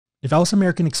If I was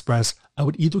American Express, I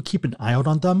would either keep an eye out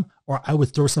on them or I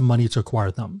would throw some money to acquire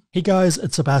them. Hey guys,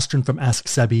 it's Sebastian from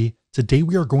AskSebby. Today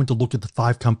we are going to look at the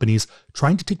 5 companies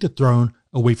trying to take the throne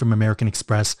away from American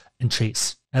Express and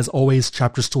Chase. As always,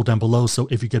 chapters still down below, so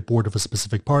if you get bored of a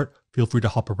specific part, feel free to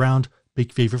hop around.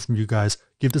 Big favor from you guys,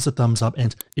 give this a thumbs up,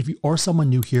 and if you are someone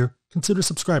new here, consider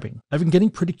subscribing. I've been getting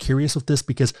pretty curious with this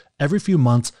because every few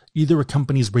months, either a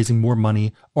company is raising more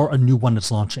money or a new one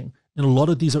is launching. And a lot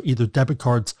of these are either debit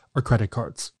cards or credit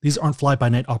cards. These aren't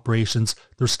fly-by-night operations.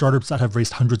 They're startups that have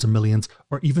raised hundreds of millions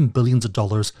or even billions of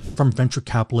dollars from venture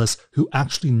capitalists who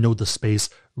actually know the space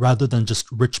rather than just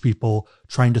rich people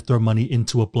trying to throw money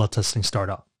into a blood testing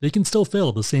startup. They can still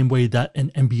fail the same way that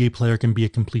an NBA player can be a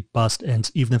complete bust, and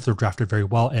even if they're drafted very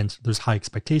well and there's high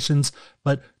expectations,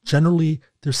 but generally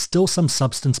there's still some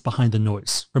substance behind the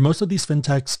noise. For most of these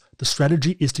fintechs, the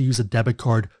strategy is to use a debit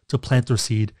card to plant their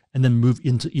seed and then move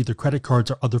into either credit cards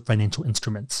or other financial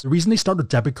instruments. The reason they start with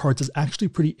debit cards is actually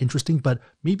pretty interesting, but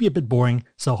maybe a bit boring,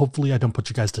 so hopefully I don't put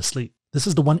you guys to sleep. This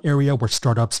is the one area where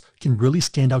startups can really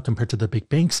stand out compared to the big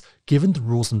banks, given the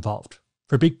rules involved.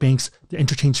 For big banks, the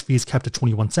interchange fee is kept at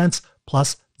 21 cents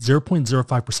plus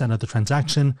 0.05% of the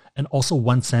transaction and also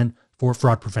 1 cent for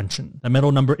fraud prevention. The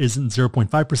middle number isn't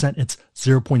 0.5%, it's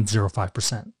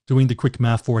 0.05%. Doing the quick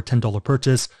math for a $10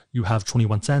 purchase, you have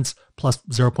 21 cents plus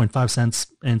 0.5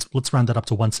 cents, and let's round that up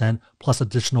to 1 cent plus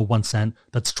additional 1 cent,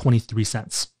 that's 23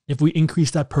 cents. If we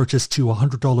increase that purchase to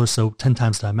 $100, so 10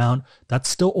 times the amount, that's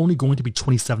still only going to be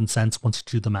 27 cents once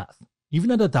you do the math.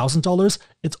 Even at $1,000,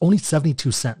 it's only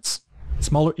 72 cents.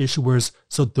 Smaller issuers,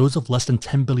 so those of less than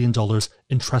 $10 billion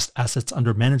in trust assets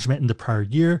under management in the prior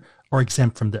year, are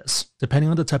exempt from this.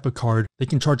 Depending on the type of card, they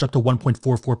can charge up to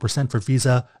 1.44% for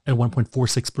Visa and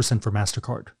 1.46% for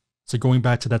MasterCard. So going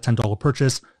back to that $10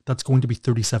 purchase, that's going to be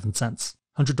 37 cents.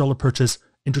 $100 purchase,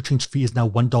 interchange fee is now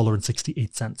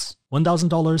 $1.68.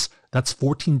 $1,000, that's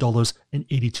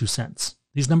 $14.82.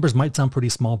 These numbers might sound pretty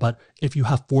small, but if you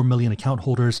have 4 million account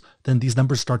holders, then these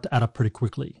numbers start to add up pretty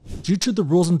quickly. Due to the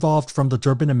rules involved from the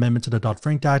Durbin Amendment to the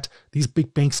Dodd-Frank Act, these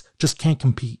big banks just can't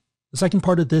compete. The second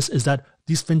part of this is that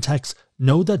these fintechs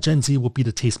know that Gen Z will be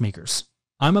the tastemakers.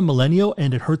 I'm a millennial,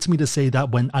 and it hurts me to say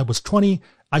that when I was 20,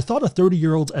 I thought of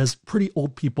 30-year-olds as pretty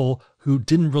old people who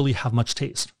didn't really have much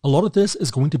taste. A lot of this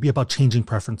is going to be about changing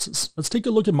preferences. Let's take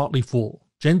a look at Motley Fool.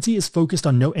 Gen Z is focused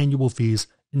on no annual fees,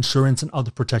 insurance and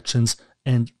other protections,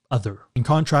 and other. In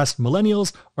contrast,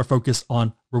 millennials are focused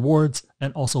on rewards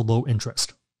and also low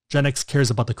interest. Gen X cares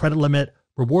about the credit limit,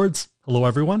 rewards, hello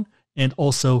everyone, and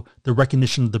also the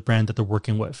recognition of the brand that they're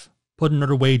working with. Put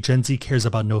another way, Gen Z cares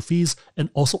about no fees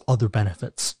and also other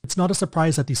benefits. It's not a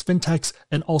surprise that these fintechs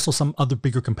and also some other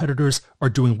bigger competitors are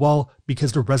doing well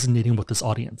because they're resonating with this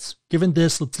audience. Given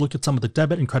this, let's look at some of the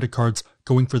debit and credit cards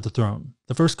going for the throne.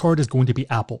 The first card is going to be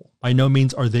Apple. By no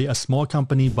means are they a small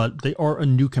company, but they are a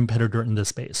new competitor in this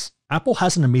space. Apple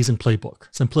has an amazing playbook.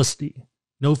 Simplicity.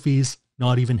 No fees,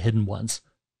 not even hidden ones.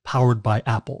 Powered by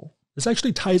Apple. This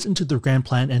actually ties into their grand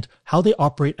plan and how they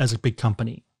operate as a big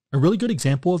company. A really good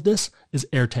example of this is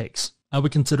AirTags. I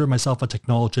would consider myself a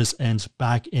technologist, and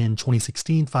back in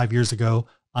 2016, 5 years ago,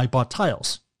 I bought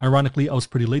tiles. Ironically, I was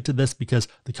pretty late to this because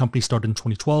the company started in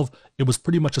 2012. It was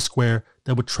pretty much a square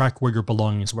that would track where your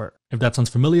belongings were. If that sounds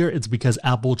familiar, it's because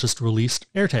Apple just released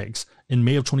AirTags in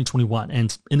May of 2021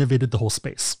 and innovated the whole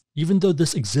space. Even though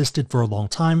this existed for a long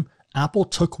time, Apple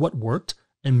took what worked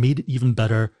and made it even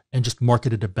better and just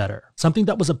marketed it better. Something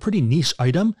that was a pretty niche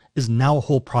item is now a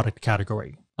whole product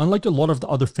category. Unlike a lot of the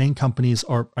other FANG companies,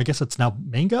 or I guess it's now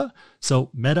manga, so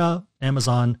Meta,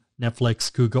 Amazon,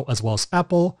 Netflix, Google, as well as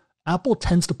Apple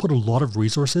tends to put a lot of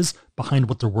resources behind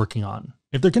what they're working on.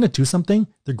 If they're going to do something,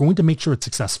 they're going to make sure it's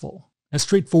successful. As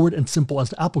straightforward and simple as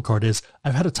the Apple Card is,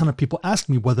 I've had a ton of people ask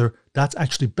me whether that's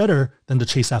actually better than the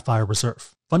Chase Sapphire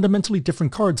Reserve. Fundamentally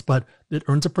different cards, but it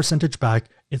earns a percentage back,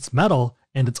 it's metal,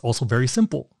 and it's also very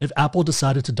simple. If Apple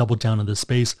decided to double down in this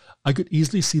space, I could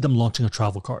easily see them launching a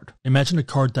travel card. Imagine a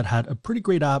card that had a pretty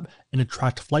great app and it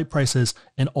tracked flight prices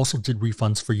and also did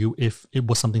refunds for you if it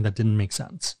was something that didn't make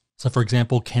sense. So for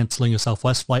example, canceling a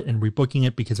Southwest flight and rebooking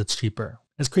it because it's cheaper.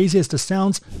 As crazy as this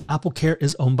sounds, Apple Care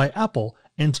is owned by Apple,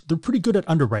 and they're pretty good at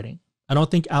underwriting. I don't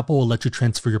think Apple will let you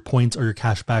transfer your points or your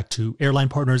cash back to airline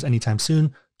partners anytime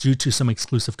soon due to some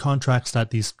exclusive contracts that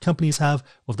these companies have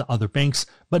with the other banks,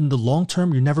 but in the long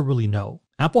term, you never really know.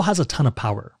 Apple has a ton of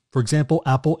power. For example,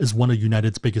 Apple is one of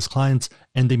United's biggest clients,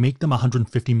 and they make them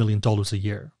 $150 million a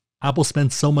year. Apple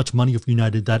spends so much money with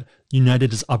United that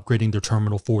United is upgrading their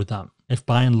terminal for them. If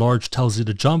by and large tells you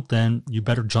to jump, then you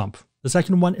better jump. The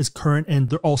second one is Current, and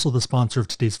they're also the sponsor of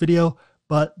today's video,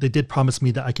 but they did promise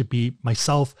me that I could be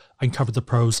myself and cover the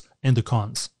pros and the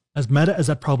cons. As meta as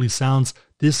that probably sounds,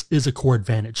 this is a core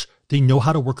advantage. They know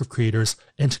how to work with creators,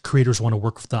 and creators want to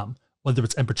work with them, whether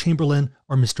it's Emperor Chamberlain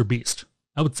or Mr. Beast.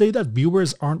 I would say that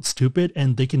viewers aren't stupid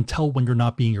and they can tell when you're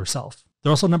not being yourself.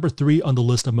 They're also number 3 on the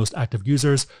list of most active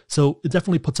users, so it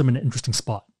definitely puts them in an interesting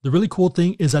spot. The really cool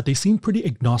thing is that they seem pretty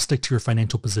agnostic to your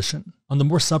financial position. On the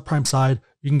more subprime side,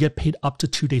 you can get paid up to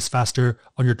 2 days faster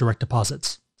on your direct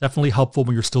deposits. Definitely helpful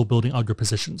when you're still building out your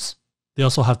positions. They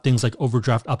also have things like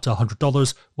overdraft up to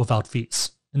 $100 without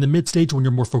fees. In the mid-stage, when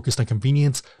you're more focused on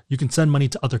convenience, you can send money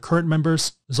to other current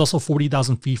members. There's also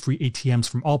 40,000 fee-free ATMs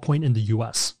from Allpoint in the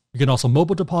US. You can also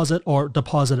mobile deposit or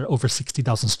deposit at over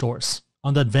 60,000 stores.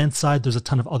 On the advanced side, there's a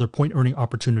ton of other point earning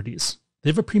opportunities. They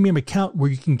have a premium account where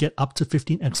you can get up to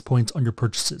 15x points on your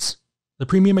purchases. The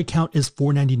premium account is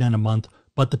 $4.99 a month,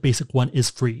 but the basic one is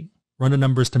free. Run the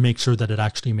numbers to make sure that it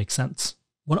actually makes sense.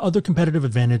 One other competitive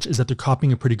advantage is that they're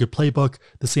copying a pretty good playbook,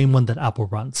 the same one that Apple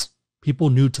runs.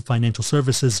 People new to financial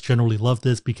services generally love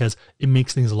this because it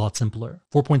makes things a lot simpler.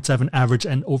 4.7 average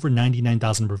and over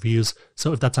 99,000 reviews.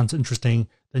 So if that sounds interesting,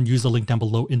 then use the link down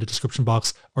below in the description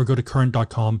box or go to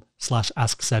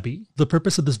current.com/AskSebby. The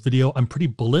purpose of this video, I'm pretty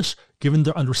bullish given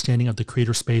their understanding of the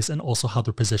creator space and also how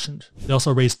they're positioned. They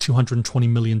also raised $220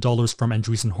 million from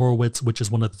Andreessen Horowitz, which is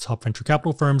one of the top venture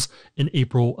capital firms, in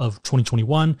April of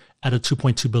 2021 at a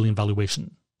 $2.2 billion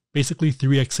valuation. Basically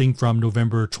 3xing from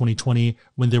November 2020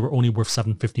 when they were only worth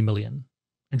 $750 million.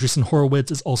 Andreessen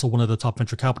Horowitz is also one of the top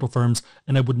venture capital firms,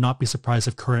 and I would not be surprised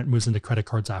if Current moves into credit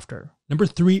cards after. Number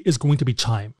 3 is going to be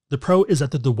Chime. The pro is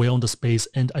that they're the whale in the space,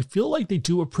 and I feel like they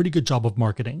do a pretty good job of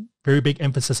marketing. Very big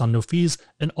emphasis on no fees,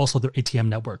 and also their ATM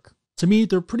network. To me,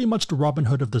 they're pretty much the Robin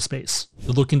Hood of the space.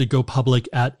 They're looking to go public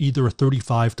at either a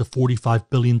 $35 to $45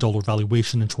 billion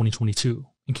valuation in 2022.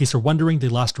 In case you're wondering, they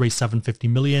last raised $750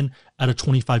 million at a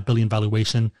 $25 billion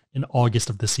valuation in August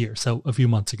of this year, so a few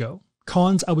months ago.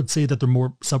 Cons, I would say that they're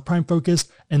more subprime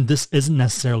focused, and this isn't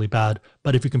necessarily bad,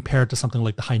 but if you compare it to something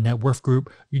like the high net worth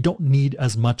group, you don't need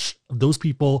as much of those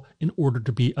people in order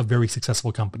to be a very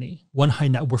successful company. One high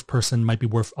net worth person might be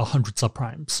worth 100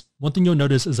 subprimes. One thing you'll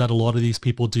notice is that a lot of these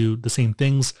people do the same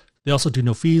things. They also do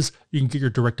no fees. You can get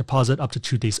your direct deposit up to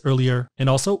 2 days earlier, and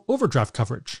also overdraft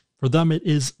coverage. For them, it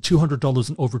is $200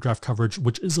 in overdraft coverage,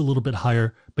 which is a little bit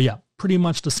higher, but yeah, pretty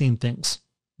much the same things.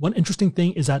 One interesting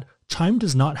thing is that Chime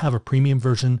does not have a premium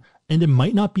version, and it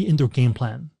might not be in their game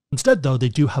plan. Instead though, they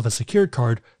do have a secured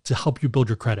card to help you build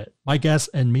your credit. My guess,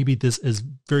 and maybe this is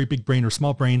very big brain or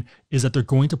small brain, is that they're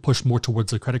going to push more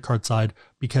towards the credit card side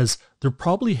because they're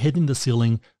probably hitting the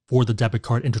ceiling for the debit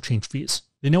card interchange fees.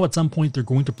 They know at some point they're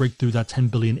going to break through that 10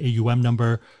 billion AUM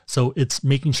number, so it's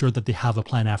making sure that they have a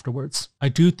plan afterwards. I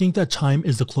do think that Chime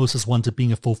is the closest one to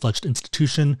being a full-fledged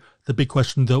institution. The big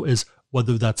question though is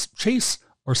whether that's Chase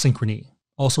or Synchrony.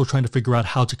 Also trying to figure out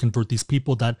how to convert these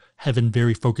people that have been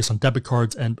very focused on debit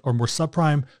cards and are more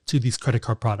subprime to these credit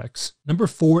card products. Number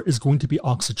 4 is going to be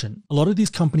Oxygen. A lot of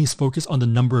these companies focus on the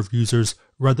number of users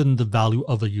rather than the value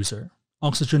of a user.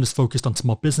 Oxygen is focused on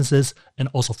small businesses and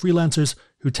also freelancers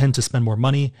who tend to spend more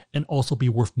money and also be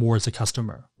worth more as a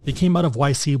customer. They came out of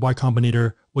YC, Y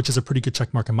Combinator, which is a pretty good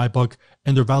checkmark in my book,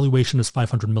 and their valuation is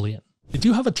 $500 million. They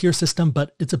do have a tier system,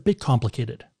 but it's a bit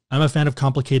complicated. I'm a fan of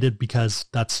complicated because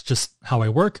that's just how I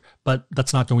work, but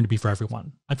that's not going to be for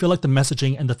everyone. I feel like the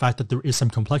messaging and the fact that there is some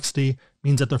complexity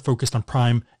means that they're focused on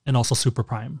prime and also super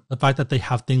prime. The fact that they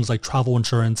have things like travel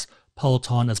insurance,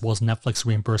 Peloton, as well as Netflix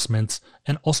reimbursements,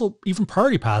 and also even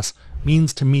Priority Pass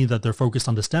means to me that they're focused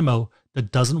on this demo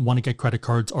that doesn't want to get credit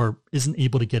cards or isn't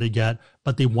able to get it yet,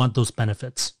 but they want those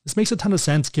benefits. This makes a ton of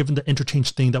sense given the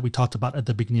interchange thing that we talked about at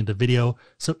the beginning of the video.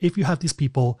 So if you have these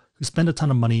people who spend a ton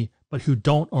of money, but who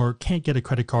don't or can't get a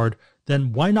credit card,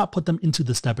 then why not put them into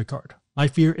this debit card? My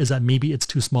fear is that maybe it's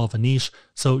too small of a niche.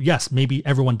 So yes, maybe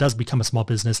everyone does become a small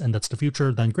business and that's the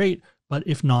future, then great. But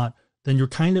if not, then you're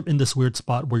kind of in this weird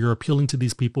spot where you're appealing to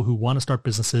these people who want to start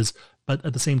businesses, but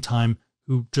at the same time,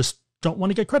 who just don't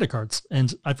want to get credit cards.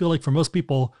 And I feel like for most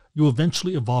people, you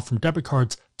eventually evolve from debit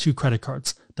cards to credit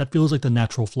cards. That feels like the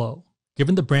natural flow.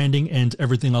 Given the branding and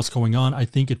everything else going on, I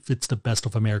think it fits the best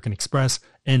of American Express.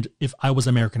 And if I was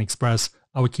American Express,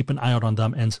 I would keep an eye out on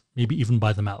them and maybe even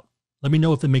buy them out. Let me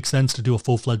know if it makes sense to do a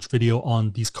full-fledged video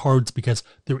on these cards because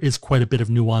there is quite a bit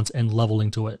of nuance and leveling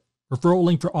to it. Referral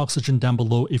link for Oxygen down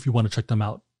below if you want to check them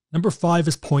out. Number 5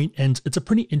 is Point, and it's a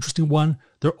pretty interesting one.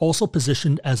 They're also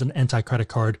positioned as an anti-credit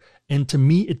card, and to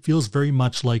me, it feels very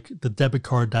much like the debit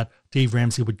card that Dave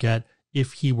Ramsey would get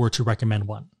if he were to recommend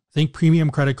one. Think premium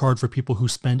credit card for people who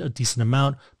spend a decent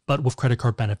amount, but with credit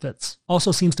card benefits.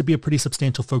 Also seems to be a pretty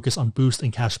substantial focus on boost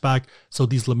and cashback, so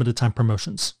these limited time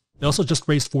promotions. They also just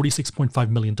raised $46.5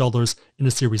 million in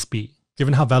a Series B.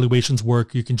 Given how valuations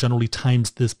work, you can generally times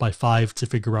this by 5 to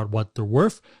figure out what they're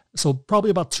worth, so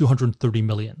probably about $230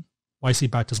 million.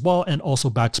 YC backed as well, and also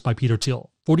backed by Peter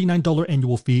Thiel. $49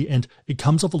 annual fee, and it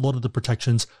comes with a lot of the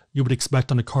protections you would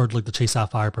expect on a card like the Chase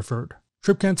Sapphire Preferred.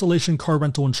 Trip cancellation, car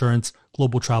rental insurance,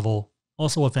 global travel.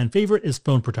 Also a fan favorite is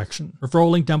phone protection. Referral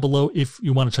link down below if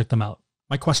you want to check them out.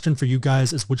 My question for you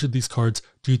guys is, which of these cards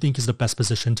do you think is the best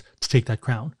positioned to take that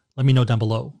crown? Let me know down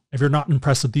below. If you're not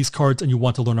impressed with these cards and you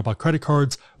want to learn about credit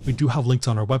cards, we do have links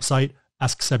on our website,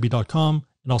 AskSebby.com,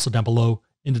 and also down below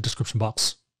in the description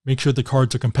box. Make sure the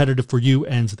cards are competitive for you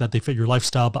and that they fit your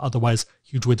lifestyle, but otherwise,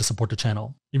 huge way to support the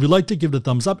channel. If you'd like to, give it a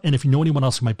thumbs up, and if you know anyone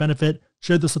else who might benefit,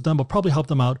 share this with them. It'll probably help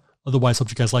them out. Otherwise, hope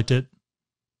you guys liked it.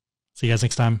 See you guys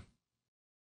next time.